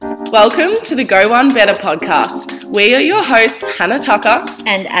Welcome to the Go One Better podcast. We are your hosts, Hannah Tucker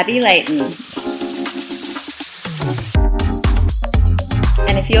and Abby Layton.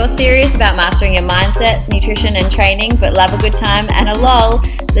 And if you're serious about mastering your mindset, nutrition and training, but love a good time and a lol,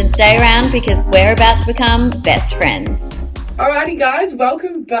 then stay around because we're about to become best friends. Alrighty guys,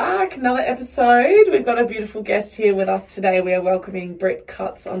 welcome back. Another episode. We've got a beautiful guest here with us today. We are welcoming Britt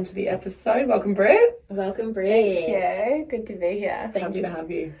Cuts onto the episode. Welcome, Britt. Welcome, Britt. Thank you. Good to be here. Happy to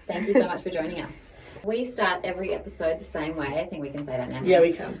have you. Thank you so much for joining us. We start every episode the same way. I think we can say that now. Yeah,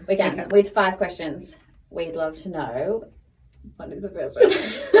 we can. We can. With 5 questions. We'd love to know, what is the first one?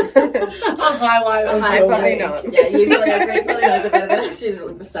 A highlight of I the probably week. not. Yeah, you probably knows it better than us. She's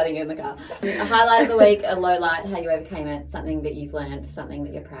studying in the car. A highlight of the week, a low light, how you overcame it, something that you've learned, something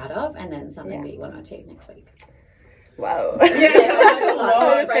that you're proud of, and then something that you want to achieve next week. Whoa.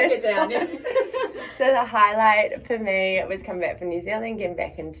 Yeah, break it down. Yeah. So the highlight for me was coming back from New Zealand, getting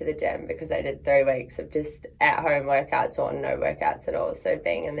back into the gym because I did 3 weeks of just at-home workouts or no workouts at all. So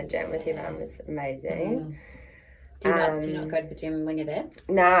being in the gym with everyone was amazing. Do you not go to the gym when you're there?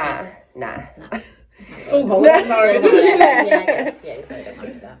 Nah. Full holiday. Yeah, I guess. Yeah, you probably don't want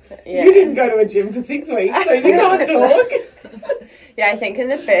to do that. Yeah. You didn't go to a gym for 6 weeks, so you can't talk. Yeah, I think in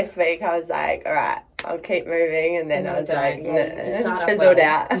the first week I was like, all right, I'll keep moving, and then I was like, fizzled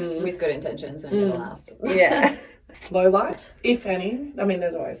out. With good intentions and it'll last. Yeah. Low light, if any. I mean,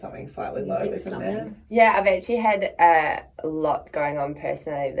 there's always something slightly low, It's isn't there? something. Yeah, I've actually had a lot going on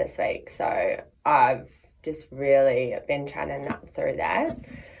personally this week, so I've just really been trying to nut through that.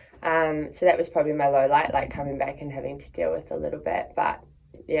 So that was probably my low light, like coming back and having to deal with a little bit. But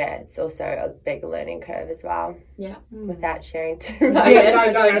yeah, it's also a big learning curve as well. Yeah. Without sharing too much.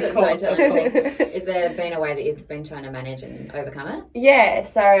 Of course. Is there been a way that you've been trying to manage and overcome it? Yeah,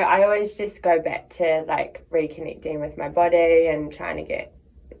 so I always just go back to like reconnecting with my body and trying to get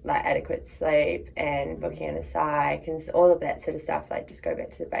like adequate sleep and booking in a psych and all of that sort of stuff. Like just go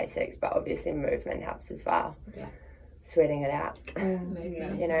back to the basics, but obviously movement helps as well. Yeah. Sweating it out.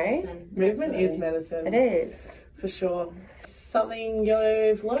 Movement, you know? medicine. Movement Absolutely. is medicine. It is. For sure. Something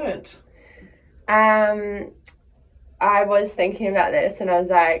you've learnt. I was thinking about this and I was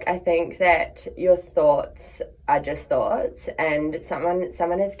like, I think that your thoughts are just thoughts, and someone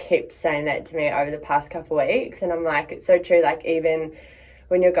has kept saying that to me over the past couple of weeks, and I'm like, it's so true. Like even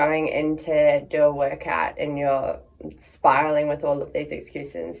when you're going in to do a workout and you're spiraling with all of these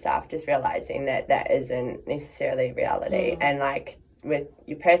excuses and stuff, just realizing that that isn't necessarily reality. And like with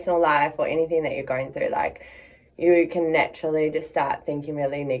your personal life or anything that you're going through, like you can naturally just start thinking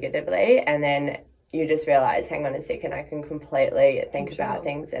really negatively, and then you just realize, hang on a second, I can completely think about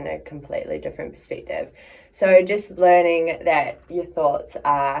things in a completely different perspective. So just learning that your thoughts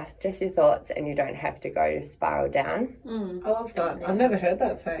are just your thoughts and you don't have to go spiral down. I love that. I've never heard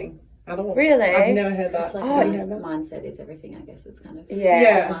that saying at all. Really? I've never heard that. It's like mindset is everything, I guess. It's kind of...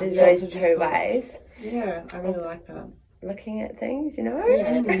 Yeah, there's yeah, those it's just two thoughts. ways. Yeah, I really like that. Looking at things, you know?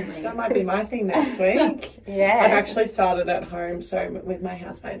 Yeah, definitely. That might be my thing next week. Yeah. I've actually started at home, so with my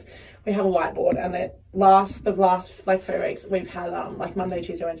housemates, we have a whiteboard, and the last like 3 weeks we've had like Monday,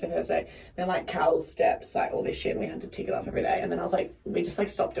 Tuesday, Wednesday, Thursday, then like Cal's steps, like all this shit, and we had to tick it off every day, and then I was like, we just like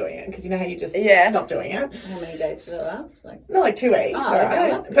stopped doing it, because you know how you just stop doing it. How many days did it last? Like... No, like 2 weeks. Oh,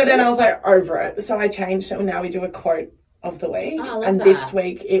 right? that's good. But then I was like over it, so I changed it, and now we do a quote of the week, and that. this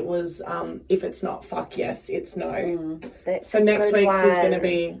week it was if it's not fuck yes, it's no. That's So next a good week's is one. going to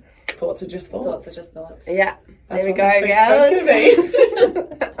be thoughts are just thoughts. Thoughts are just thoughts. Yeah. That's there we what go, next week's girls. going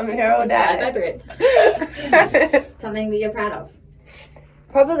to be. I'm here all Inspired by day. Britt. Something that you're proud of.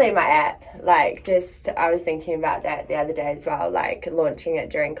 Probably my app. Like, just, I was thinking about that the other day as well, like launching it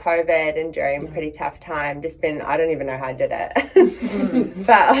during COVID and during a pretty tough time. Just been, I don't even know how I did it.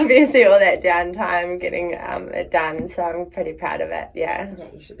 But obviously all that downtime, getting it done. So I'm pretty proud of it. Yeah. Yeah,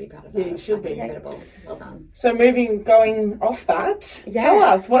 you should be proud of that. Yeah, you should be. Incredible. Well done. So going off that, tell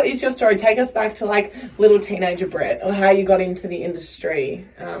us, what is your story? Take us back to like little teenager Britt, or how you got into the industry,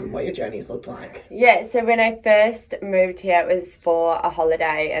 what your journeys looked like. Yeah, so when I first moved here, it was for a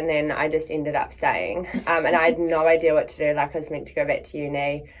holiday, and then I just ended up staying. And I had no idea what to do. Like, I was meant to go back to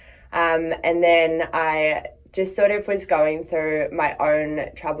uni. And then I just sort of was going through my own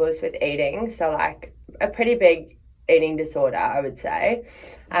troubles with eating. So, like, a pretty big eating disorder, I would say.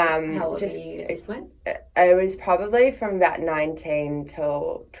 How old were you at this point? It was probably from about 19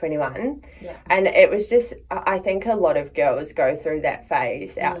 till 21. Yeah. And it was just, I think a lot of girls go through that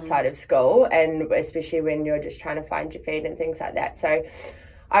phase outside of school, and especially when you're just trying to find your feet and things like that. So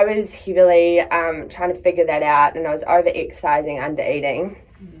I was heavily trying to figure that out, and I was over-exercising, under-eating.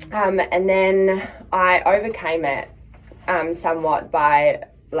 And then I overcame it somewhat by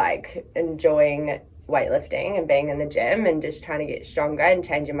like enjoying weightlifting and being in the gym and just trying to get stronger and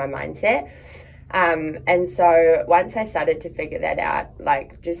changing my mindset. And so once I started to figure that out,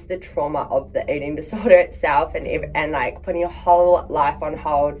 like just the trauma of the eating disorder itself and like putting your whole life on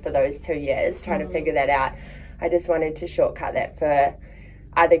hold for those 2 years, trying to figure that out, I just wanted to shortcut that for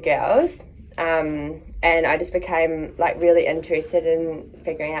other girls. And I just became like really interested in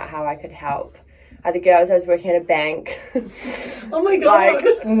figuring out how I could help other girls. I was working at a bank. Oh my God.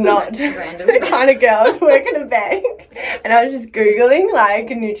 Like, not Random. the kind of girls work in a bank. And I was just Googling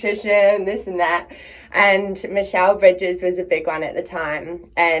like nutrition, this and that. And Michelle Bridges was a big one at the time.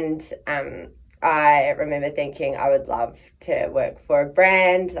 And I remember thinking I would love to work for a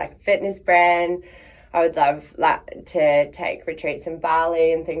brand, like a fitness brand. I would love like to take retreats in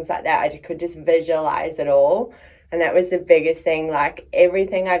Bali and things like that. I could just visualize it all. And that was the biggest thing. Like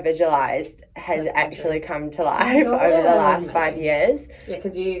everything I visualized has actually come to life over the last 5 years. Yeah,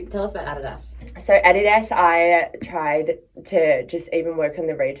 because you tell us about Adidas. So Adidas, I tried to just even work in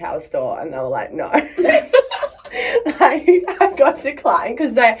the retail store, and they were like, no. Like, I got declined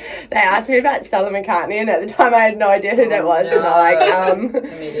because they asked me about Stella McCartney, and at the time I had no idea who that was. No. And they're like,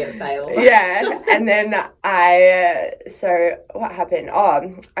 Immediate fail. yeah. And then so what happened?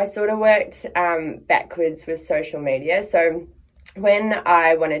 I sort of worked backwards with social media. So when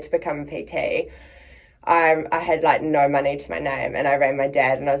I wanted to become a PT, I had like no money to my name, and I rang my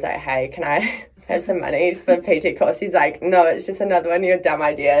dad and I was like, hey, can I have some money for a PT course? He's like, no, it's just another one of your dumb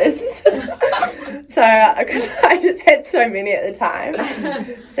ideas. So because I just had so many at the time.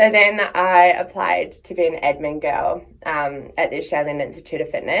 So then I applied to be an admin girl at the Australian Institute of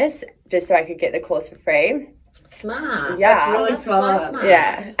Fitness just so I could get the course for free. Smart. Yeah. That's really smart. So smart.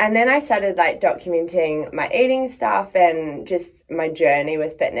 Yeah. And then I started like documenting my eating stuff and just my journey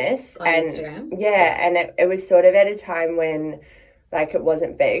with fitness. On and Instagram? Yeah. And it was sort of at a time when like it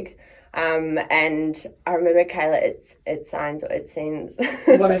wasn't big. And I remember Kayla, it signs or it seems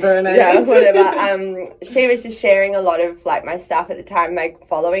Whatever her name yeah, is. whatever. She was just sharing a lot of like my stuff at the time. My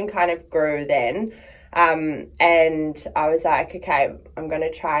following kind of grew then. And I was like, okay, I'm going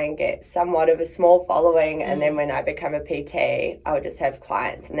to try and get somewhat of a small following. And then when I become a PT, I'll just have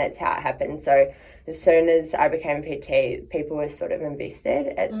clients. And that's how it happened. So as soon as I became a PT, people were sort of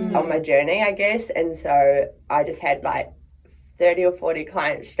invested on my journey, I guess. And so I just had like 30 or 40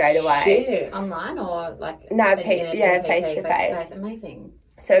 clients straight away. Shit. Online or like? No, in a face to face. Amazing.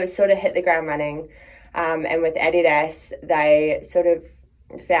 So it sort of hit the ground running. And with Adidas, they sort of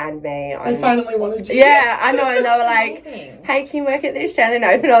found me on... They finally wanted you. Yeah, I know. And they were like, Amazing. hey, can you work at the Australian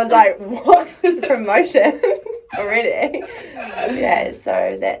Open? I was like, what? Promotion? Already? Yeah,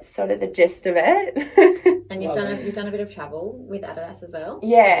 so that's sort of the gist of it. And you've done a bit of travel with Adidas as well?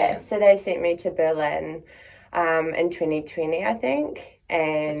 Yeah, so they sent me to Berlin in 2020, I think.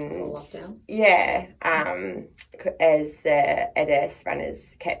 And just before lockdown. yeah, as the Adidas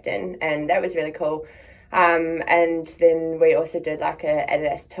runners captain, and that was really cool. And then we also did like a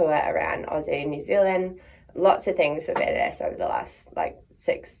Adidas tour around Aussie and New Zealand. Lots of things with Adidas over the last like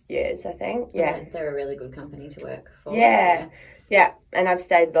 6 years, I think. Yeah. They're a really good company to work for. Yeah. And I've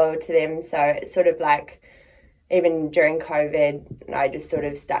stayed loyal to them. So it's sort of like, even during COVID, I just sort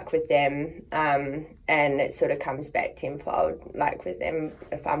of stuck with them. And it sort of comes back tenfold, like with them,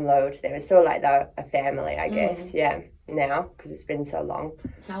 if I'm loyal to them. It's sort of like they're a family, I guess. Yeah, now, because it's been so long.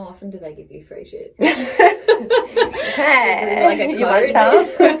 How often do they give you free shit? Hey, Like a you want some?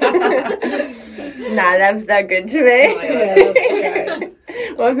 No, they're good to me. Oh my God, Yeah, that's great.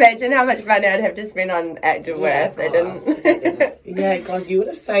 Well, imagine how much money I'd have to spend on activewear Yeah, if they of course, didn't. if they didn't. Yeah, God, you would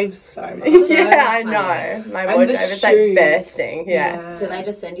have saved so much. Yeah, I much know. My And wardrobe the is like shoes. bursting. Yeah. Do they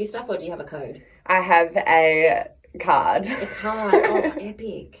just send you stuff or do you have a code? I have a card. A card. Oh,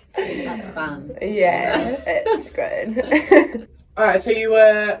 epic. That's fun. Yeah, it's good. All right, so you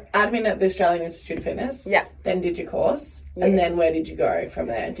were admin at the Australian Institute of Fitness. Yeah. Then did your course. And Yes. then where did you go from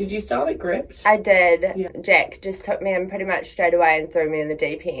there? Did you start at Gripped? I did. Yeah. Jack just took me in pretty much straight away and threw me in the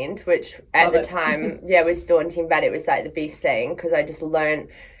deep end, which at Love the it. time, was daunting, but it was like the best thing because I just learned,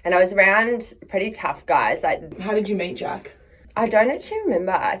 and I was around pretty tough guys. Like, How did you meet Jack? I don't actually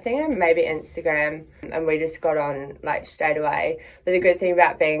remember. I think maybe Instagram, and we just got on like straight away. But the good thing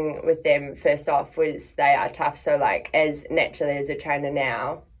about being with them, first off, was they are tough. So like, as naturally as a trainer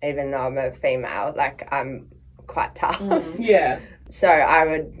now, even though I'm a female, like I'm quite tough. Yeah. So I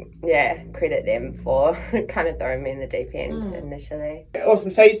would, credit them for kind of throwing me in the deep end initially.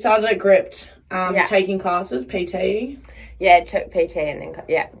 Awesome. So you started at Gripped, Yeah. taking classes, PT, Yeah, took PT and then,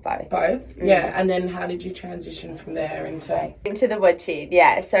 both. both. Yeah. And then how did you transition from there into... Went to the woodshed,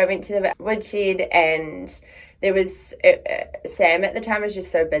 yeah. So I went to the woodshed and there was Sam at the time was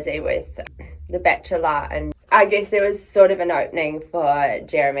just so busy with The Bachelor, and I guess there was sort of an opening for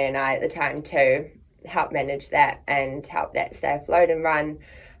Jeremy and I at the time to help manage that and help that stay afloat and run.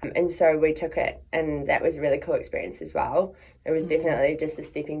 And so we took it, and that was a really cool experience as well. It was definitely just a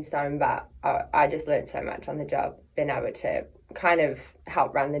stepping stone, but I just learned so much on the job, being able to kind of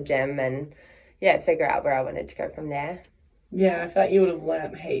help run the gym and, figure out where I wanted to go from there. Yeah, I feel like you would have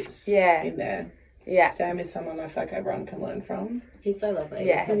learnt heaps in there. Yeah. Sam is someone I feel like everyone can learn from. He's so lovely.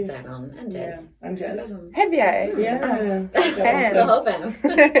 Yeah. And Sam and Jess. Yeah, and Jess. Have you? Yeah. The whole fam.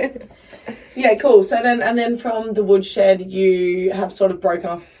 Yeah, cool. So then from the woodshed, you have sort of broken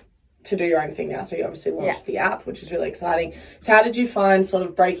off to do your own thing now. So you obviously launched the app, which is really exciting. So how did you find sort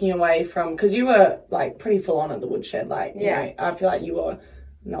of breaking away from, because you were like pretty full on at the woodshed, like, you know, I feel like you were,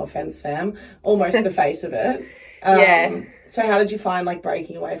 no offense, Sam, almost the face of it. So how did you find like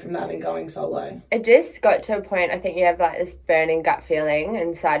breaking away from that and going solo? It just got to a point, I think you have like this burning gut feeling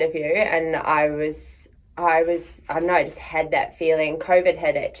inside of you, and I don't know, I just had that feeling. COVID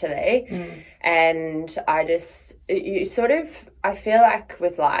hit actually, and I feel like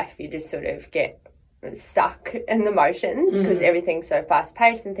with life you just sort of get stuck in the motions because everything's so fast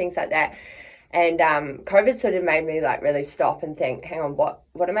paced and things like that. And COVID sort of made me like really stop and think, hang on,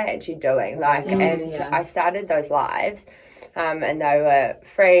 what am I actually doing? Like, I started those lives. And they were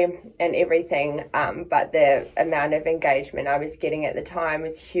free and everything, but the amount of engagement I was getting at the time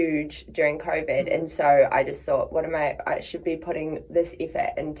was huge during COVID, and so I just thought, I should be putting this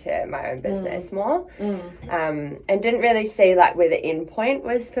effort into my own business more, and didn't really see like where the end point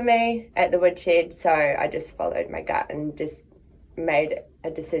was for me at the woodshed, so I just followed my gut and just made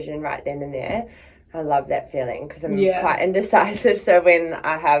a decision right then and there. I love that feeling because I'm quite indecisive, so when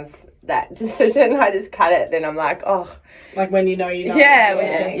I have that decision, I just cut it, then I'm like, oh, like when you know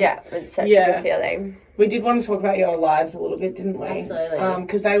it's such a good feeling. We did want to talk about your lives a little bit, didn't we? Absolutely.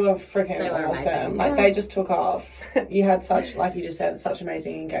 Because they were freaking awesome. Amazing. Like they just took off. You had such, like you just said, such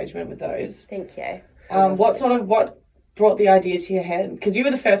amazing engagement with those. Thank you. What brought the idea to your head? Because you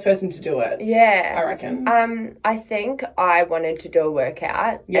were the first person to do it. Yeah. I reckon. I think I wanted to do a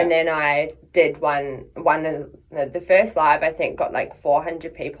workout, and then I did one of the first live, I think, got like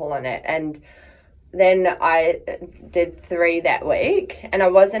 400 people on it, and then I did 3 that week, and I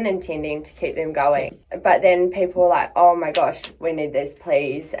wasn't intending to keep them going. But then people were like, oh my gosh, we need this,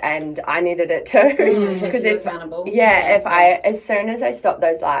 please. And I needed it too. Because as soon as I stopped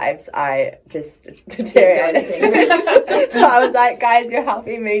those lives, I just deteriorated. So I was like, guys, you're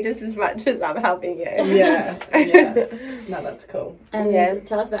helping me just as much as I'm helping you. Yeah. No, that's cool. And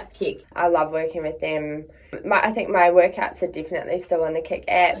tell us about Kick. I love working with them. I think my workouts are definitely still on the Kick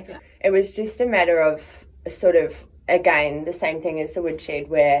app. Okay. It was just a matter of sort of, again, the same thing as the woodshed,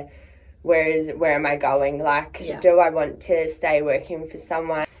 where am I going? Like, do I want to stay working for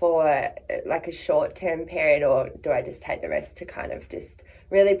someone for like a short-term period, or do I just take the risk to kind of just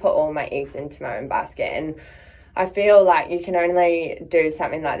really put all my eggs into my own basket? And I feel like you can only do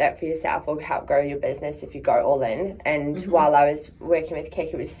something like that for yourself or help grow your business if you go all in. And while I was working with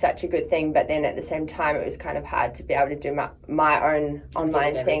Kick, it was such a good thing, but then at the same time it was kind of hard to be able to do my own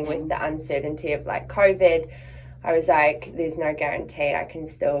online thing with the uncertainty of like COVID. I was like, there's no guarantee I can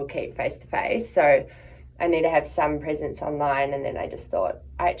still keep face-to-face, so I need to have some presence online. And then I just thought,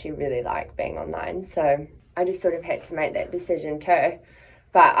 I actually really like being online, so I just sort of had to make that decision too.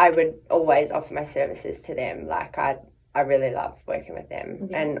 But I would always offer my services to them. Like, I really love working with them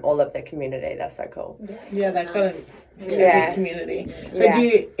and all of the community. They're so cool. Yeah, they've got a really good community. So do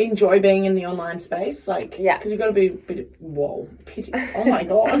you enjoy being in the online space? Like, because you've got to be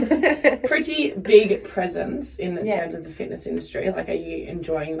pretty big presence in terms of the fitness industry. Like, are you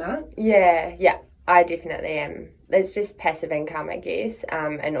enjoying that? Yeah, I definitely am. It's just passive income, I guess.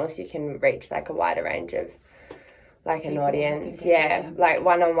 And also you can reach like a wider range of like an audience, like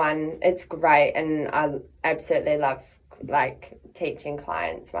one-on-one. It's great, and I absolutely love like teaching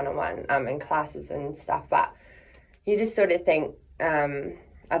clients one-on-one in classes and stuff, but you just sort of think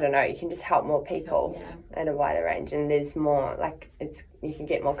I don't know, you can just help more people at a wider range, and there's more like you can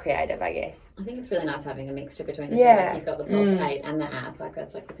get more creative, I guess. I think it's really nice having a mixture between the two. Like you've got the Pulse 8 and the app, like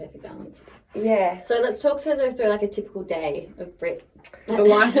that's like the perfect balance. Yeah. So let's talk through like a typical day of Britt. The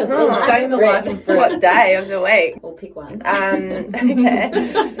life of Britt. What day of the week? We'll pick one. Okay.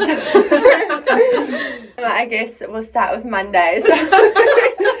 I guess we'll start with Mondays.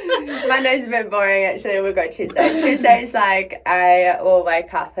 Monday's a bit boring, actually. We'll go Tuesday. Tuesday's like I will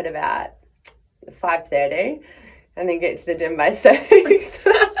wake up at about 5:30 and then get to the gym by 6.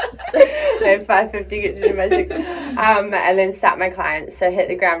 No, 5:50 get to do my 6. And then start my clients. So hit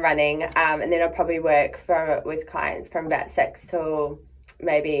the ground running. And then I'll probably work with clients from about 6 till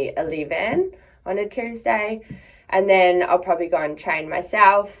maybe 11 on a Tuesday. And then I'll probably go and train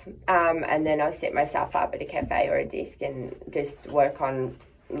myself. And then I'll set myself up at a cafe or a desk and just work on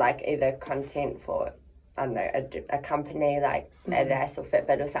like either content for, I don't know, a company like Adidas or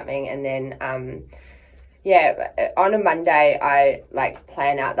Fitbit or something. And then, on a Monday, I like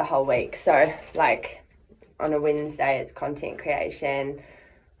plan out the whole week. So like on a Wednesday, it's content creation.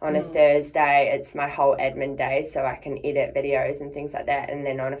 On a Thursday, it's my whole admin day, so I can edit videos and things like that. And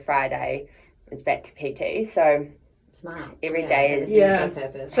then on a Friday, it's back to PT. So smart. Every day is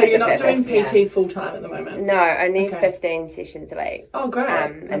purpose. So you're not doing PT full time at the moment? No, only 15 sessions a week. Oh, great.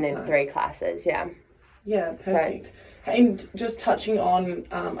 And then 3 classes, Yeah, perfect. So and just touching on,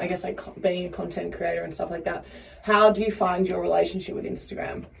 I guess, like being a content creator and stuff like that, how do you find your relationship with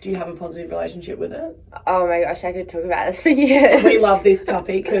Instagram? Do you have a positive relationship with it? Oh my gosh, I could talk about this for years. We love this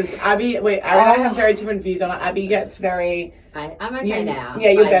topic because Abby and I have very different views on it. Abby gets very... I'm okay now. Yeah,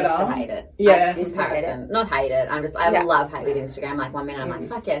 you're better. I used to hate it. Yeah. Comparison. Not hate it. I have a love-hate with Instagram. Like 1 minute I'm like,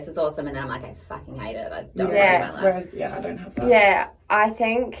 fuck yes, it's awesome. And then I'm like, I fucking hate it. I don't want my life. Whereas, I don't have that. Yeah, I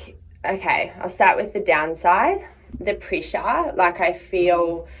think, okay, I'll start with the downside. The pressure. Like I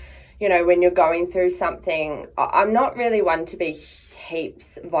feel, when you're going through something, I'm not really one to be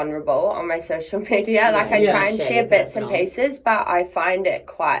heaps vulnerable on my social media. Like I try and share bits and pieces, but I find it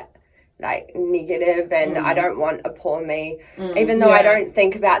quite like negative and I don't want a poor me. Even though I don't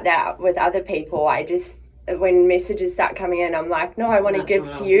think about that with other people, I just, when messages start coming in, I'm like, no, I want to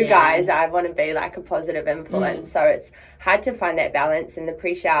give to you guys. I want to be like a positive influence. So it's hard to find that balance and the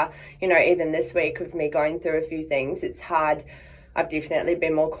pressure, even this week with me going through a few things, it's hard. I've definitely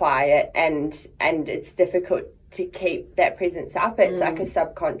been more quiet and it's difficult to keep that presence up. It's like a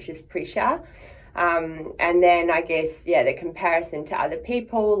subconscious pressure. And then I guess, the comparison to other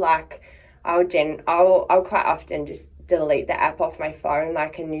people, like I'll quite often just delete the app off my phone.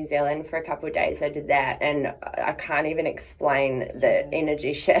 Like in New Zealand for a couple of days I did that and I can't even explain the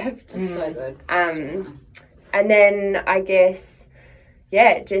energy shift. It's so good. And then I guess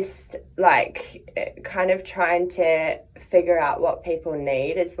just like kind of trying to figure out what people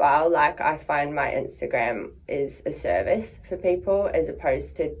need as well. Like I find my Instagram is a service for people as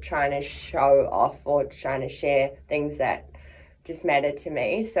opposed to trying to show off or trying to share things that just matter to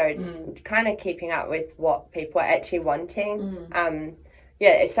me. So kind of keeping up with what people are actually wanting.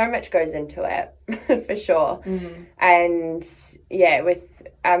 So much goes into it for sure. And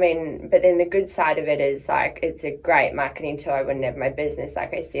but then the good side of it is like it's a great marketing tool. I wouldn't have my business,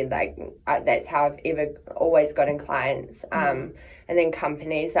 like I said, that's how I've always gotten clients. And then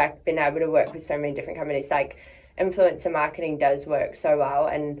companies, like been able to work with so many different companies, like influencer marketing does work so well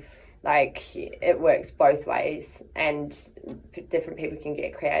and like it works both ways and different people can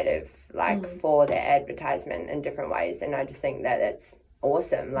get creative for their advertisement in different ways. And I just think that that's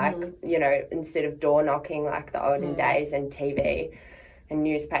awesome. Like, instead of door knocking like the olden days and TV and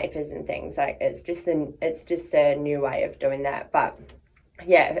newspapers and things, like it's just a new way of doing that. But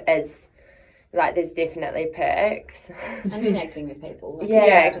there's definitely perks. And connecting with people.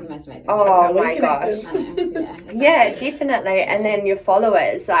 Like, the most amazing. Oh my gosh. I know. Definitely. And then your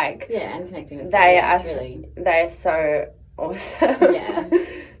followers, like and connecting with people. They are so awesome. Yeah.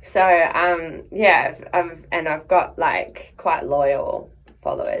 So I've got like quite loyal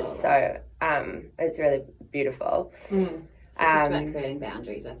followers. So it's really beautiful. So it's just about creating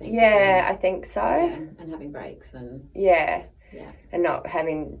boundaries, I think. Yeah, I think so. Yeah, and having breaks and and not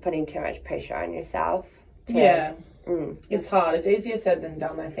putting too much pressure on yourself. It's hard. It's easier said than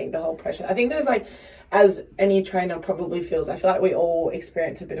done, I think, the whole pressure. I think there's like, as any trainer probably feels, I feel like we all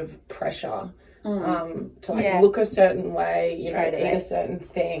experience a bit of pressure to look a certain way, eat a certain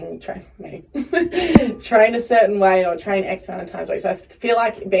thing, train a certain way or train X amount of times a week. So I feel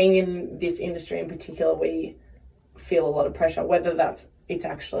like being in this industry in particular, we feel a lot of pressure, whether it's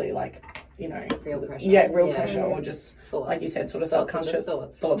actually like, real pressure. Real pressure or just thoughts. Like you said, sort of subconscious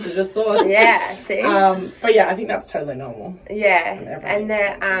thoughts. Thoughts are just thoughts. See. But I think that's totally normal. And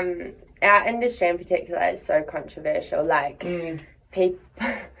our industry in particular is so controversial. Like people,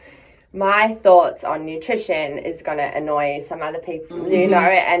 my thoughts on nutrition is going to annoy some other people,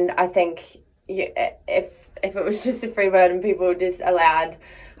 and I think if it was just a free world and people just allowed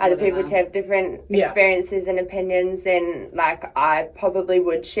other people to have different experiences and opinions, then like I probably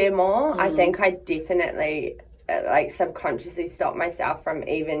would share more. I think I definitely subconsciously stop myself from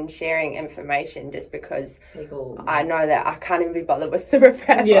even sharing information just because I know that I can't even be bothered with the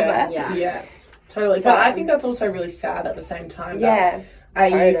referral. Totally. So, but I think that's also really sad at the same time.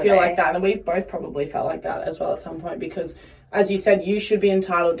 you feel like that, and we've both probably felt like that as well at some point, because as you said, you should be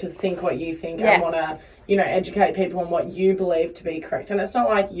entitled to think what you think and want to, you know, educate people on what you believe to be correct. And it's not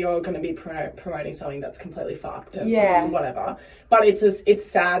like you're going to be promoting something that's completely fucked and whatever. But it's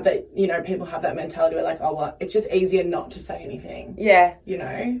sad that, you know, people have that mentality where like, oh, well, it's just easier not to say anything. Yeah. You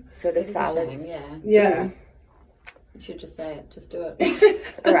know? Sort of silence. Yeah. You should just say it. Just do it.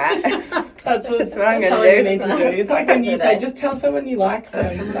 Right. That's what I'm going to do. Need to do. It's like when you say, just tell someone you like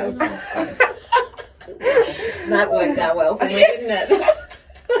them. That worked out well for me, didn't it?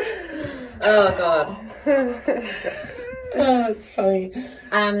 Oh, God. Oh, it's funny.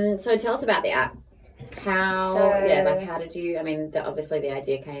 So tell us about the app. How did you, I mean, obviously the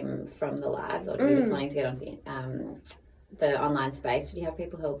idea came from the lives, or you just wanting to get onto the online space. Did you have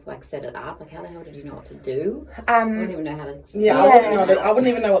people help like set it up? Like, how the hell did you know what to do? I don't even know how to start. I wouldn't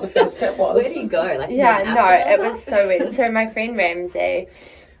even know what the first step was. Where do you go? Like, it was so weird. So my friend Ramsey,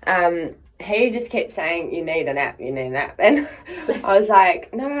 he just kept saying, you need an app. And I was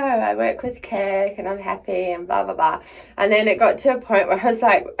like, no, I work with Kirk and I'm happy and blah, blah, blah. And then it got to a point where I was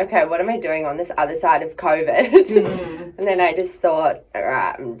like, okay, what am I doing on this other side of COVID? And then I just thought, all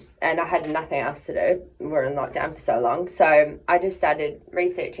right, and I had nothing else to do. We were in lockdown for so long. So I just started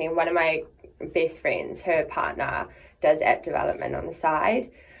researching. One of my best friends, her partner, does app development on the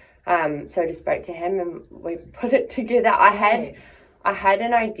side. So I just spoke to him and we put it together. I had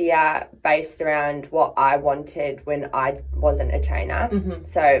an idea based around what I wanted when I wasn't a trainer.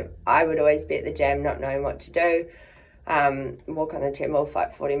 So I would always be at the gym not knowing what to do, walk on the treadmill for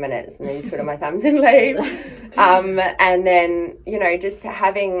like 40 minutes and then twiddle my thumbs and leave. And then, you know, just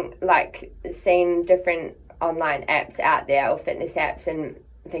having like seen different online apps out there or fitness apps and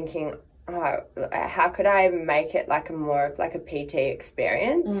thinking, oh, how could I make it like a more of like a PT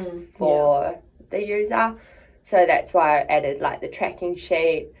experience for the user? So that's why I added like the tracking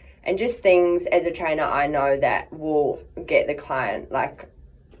sheet and just things as a trainer I know that will get the client like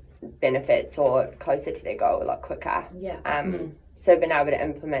benefits or closer to their goal a lot quicker. So being able to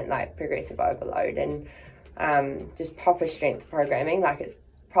implement like progressive overload and just proper strength programming, like it's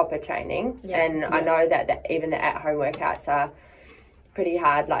proper training. I know that even the at-home workouts are pretty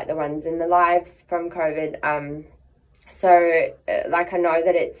hard, like the ones in the lives from COVID. So like I know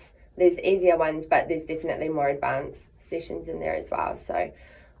that there's easier ones, but there's definitely more advanced sessions in there as well. So,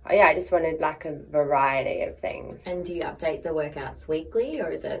 I just wanted like a variety of things. And do you update the workouts weekly, or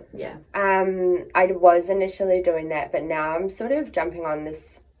is it, I was initially doing that, but now I'm sort of jumping on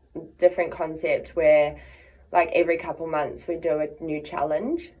this different concept where like every couple months we do a new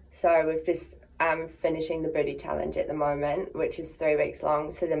challenge. So we've just finishing the booty challenge at the moment, which is 3 weeks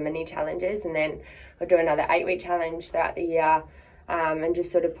long. So the mini challenges, and then we'll do another 8-week challenge throughout the year. And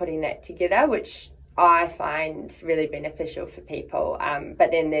just sort of putting that together, which I find really beneficial for people.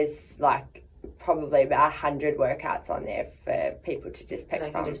 But then there's like probably about 100 workouts on there for people to just pick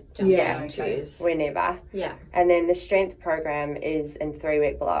from. Can just jump and choose whenever. And then the strength program is in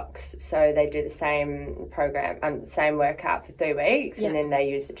 3-week blocks, so they do the same program, same workout for 3 weeks, and then they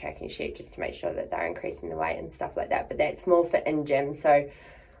use the tracking sheet just to make sure that they're increasing the weight and stuff like that. But that's more for in gym. So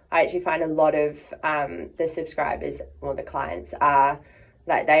I actually find a lot of the subscribers or the clients are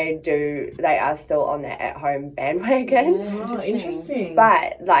like they are still on their at-home bandwagon. Interesting.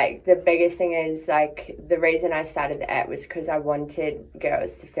 But like the biggest thing is like the reason I started the app was because I wanted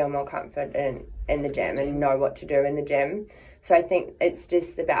girls to feel more confident in the gym and know what to do in the gym. So I think it's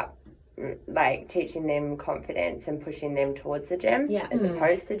just about like teaching them confidence and pushing them towards the gym as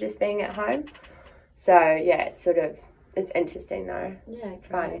opposed to just being at home. So it's interesting though. It's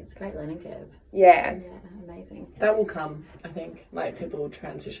fun. It's a great learning curve. Yeah, amazing. That will come, I think. Like people will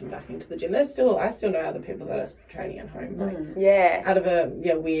transition back into the gym. I still know other people that are training at home. Like, out of a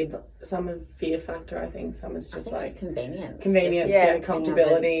weird, some of fear factor, I think. Some is just like just convenience.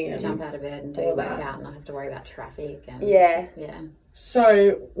 Comfortability, and jump out of bed and do your workout and not have to worry about traffic. And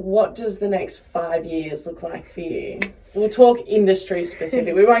So, what does the next 5 years look like for you? We'll talk industry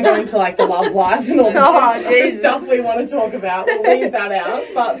specific. We won't go into like the love life and all the stuff we want to talk about. We'll leave that out.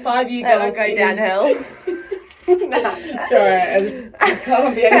 But 5 year goals go downhill. I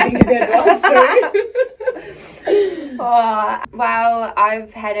can't be anything compared to us two. Well,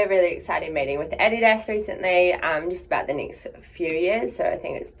 I've had a really exciting meeting with Adidas recently, just about the next few years. So I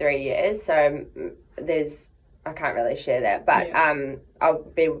think it's 3 years. So I can't really share that, but I'll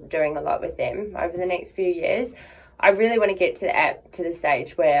be doing a lot with them over the next few years. I really want to get to the app to the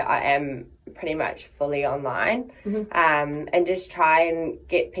stage where I am pretty much fully online, and just try and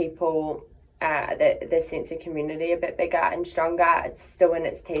get people the sense of community a bit bigger and stronger. It's still in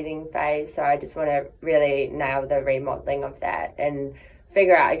its teething phase, so I just want to really nail the remodeling of that and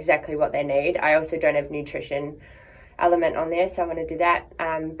figure out exactly what they need. I also don't have nutrition element on there, so I want to do that.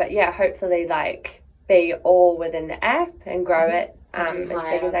 But yeah, hopefully like be all within the app and grow it as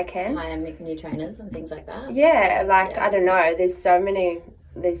big as I can. Hire new trainers and things like that. Yeah, like I don't know. There's so many.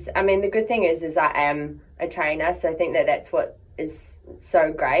 I mean, the good thing is I am a trainer, so I think that's what is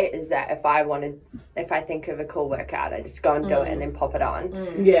so great is that if I think of a cool workout, I just go and do it and then pop it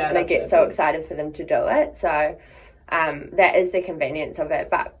on. Yeah, and I get so excited for them to do it. So that is the convenience of it.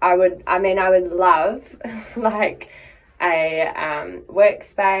 But I would love like a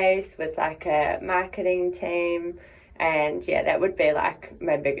workspace with like a marketing team, and yeah, that would be like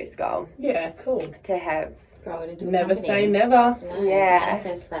my biggest goal. Yeah, cool. To have. Grow it into a Never company. say never. No, Yeah.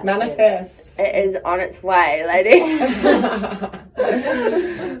 Manifest that It is on its way, lady.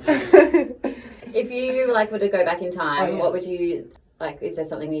 If you like were to go back in time, yeah. what would you like? Is there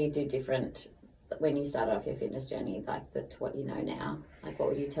something that you do different when you started off your fitness journey, like to what you know now? Like, what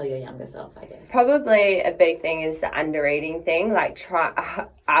would you tell your younger self? I guess Probably a big thing is the under eating thing. Like,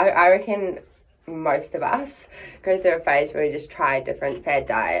 I reckon most of us go through a phase where we just try different fad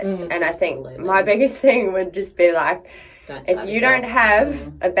diets, and I think my biggest thing would just be like, if you don't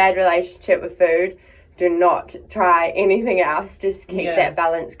have a bad relationship with food, do not try anything else. Just keep that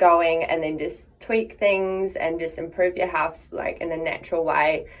balance going, and then just tweak things and just improve your health like in a natural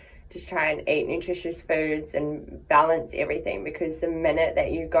way. Just try and eat nutritious foods and balance everything, because the minute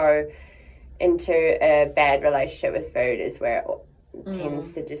that you go into a bad relationship with food is where it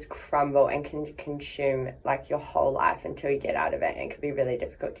tends to just crumble and can consume like your whole life until you get out of it, and it can be really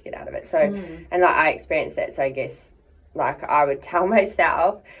difficult to get out of it. So and like I experienced that, so I guess like I would tell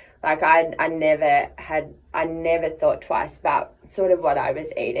myself like I never thought twice about sort of what I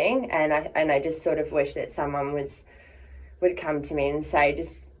was eating, and I just sort of wish that someone would come to me and say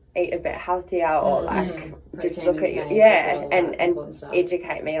just eat a bit healthier, or like just look at you and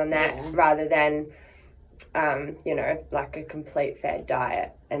educate me on that rather than like a complete fad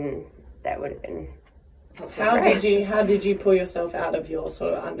diet. And that would have been how did you pull yourself out of your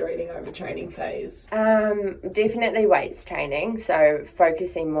sort of under eating, overtraining phase? Definitely weights training, so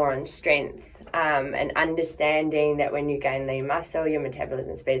focusing more on strength and understanding that when you gain lean muscle your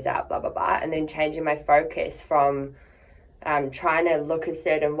metabolism speeds up, blah blah blah, and then changing my focus from trying to look a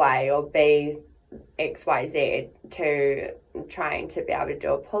certain way or be XYZ to trying to be able to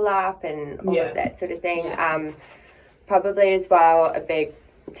do a pull-up and all of that sort of thing. Probably as well a big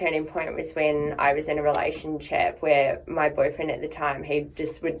turning point was when I was in a relationship where my boyfriend at the time, he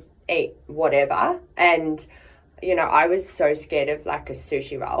just would eat whatever, and I was so scared of like a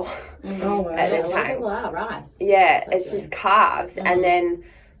sushi roll at the time. Wow, rice. Yeah, so it's just carbs. And then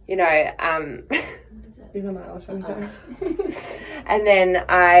Even though I was trying to and then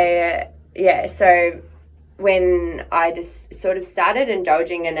so when I just sort of started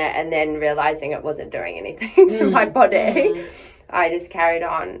indulging in it and then realizing it wasn't doing anything to my body, I just carried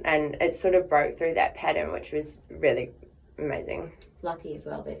on, and it sort of broke through that pattern, which was really amazing. Lucky as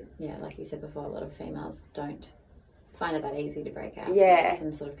well that, like you said before, a lot of females don't find it that easy to break out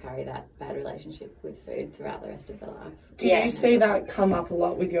and sort of carry that bad relationship with food throughout the rest of their life. Do you see that come up a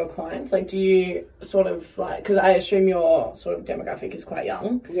lot with your clients? Like, do you sort of like, because I assume your sort of demographic is quite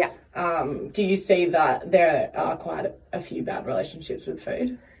young. Yeah. Do you see that there are quite a few bad relationships with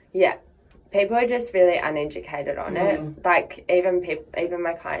food? Yeah. People are just really uneducated on it. Like, even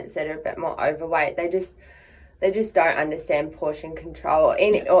my clients that are a bit more overweight, they just don't understand portion control,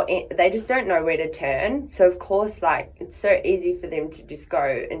 or they just don't know where to turn. So of course, like, it's so easy for them to just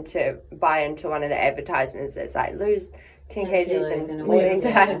buy into one of the advertisements that's like lose 10 kgs in 14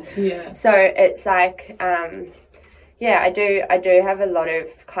 days. Yeah. So it's like, I do have a lot of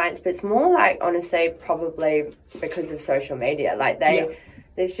clients, but it's more like, honestly, probably because of social media. Like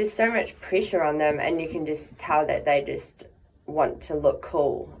there's just so much pressure on them, and you can just tell that they just want to look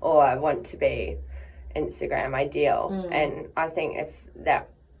cool or want to be Instagram ideal. And I think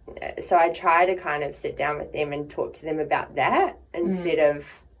so I try to kind of sit down with them and talk to them about that instead of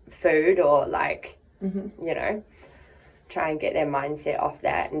food, or like try and get their mindset off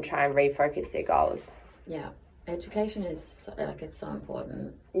that and try and refocus their goals. Education is like, it's so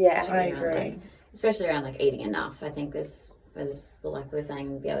important. I agree, especially around like eating enough. I think as like we were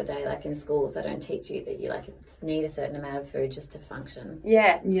saying the other day, like in schools they don't teach you that you like need a certain amount of food just to function.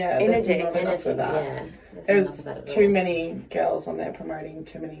 Energy. There's too many girls on there promoting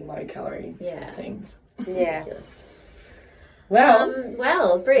too many low calorie things. Ridiculous.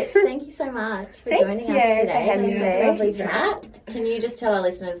 Well, Britt, thank you so much for joining us today. For having That was such a lovely chat. Can you just tell our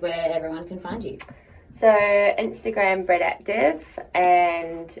listeners where everyone can find you? So Instagram Britt Active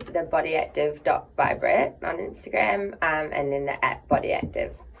and the bodyactive.by Britt on Instagram, and then the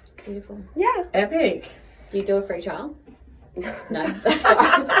 @bodyactive. Beautiful. Yeah. Epic. Do you do a free trial? No, that's all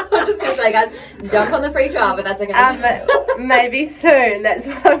right. I was just going to say, guys, jump on the free trial, but that's okay. Maybe soon. That's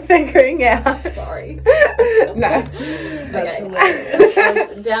what I'm figuring out. Sorry. No. That's Okay. hilarious.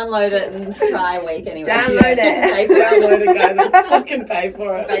 Download it and try a week anyway. Download it. Pay for it. Download it, guys. I fucking pay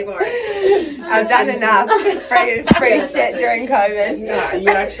for it. Pay for it. I've done enough free shit during COVID. No, you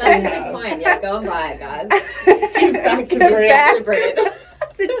actually That's a have. good point. Yeah, go and buy it, guys. Give back to Give Britt. back. To Britt.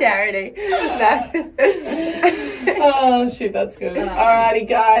 To charity. No. Oh, shit, that's good. Alrighty,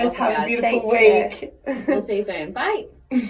 guys. Awesome, Have a guys. beautiful Take care. week. We'll see you soon. Bye.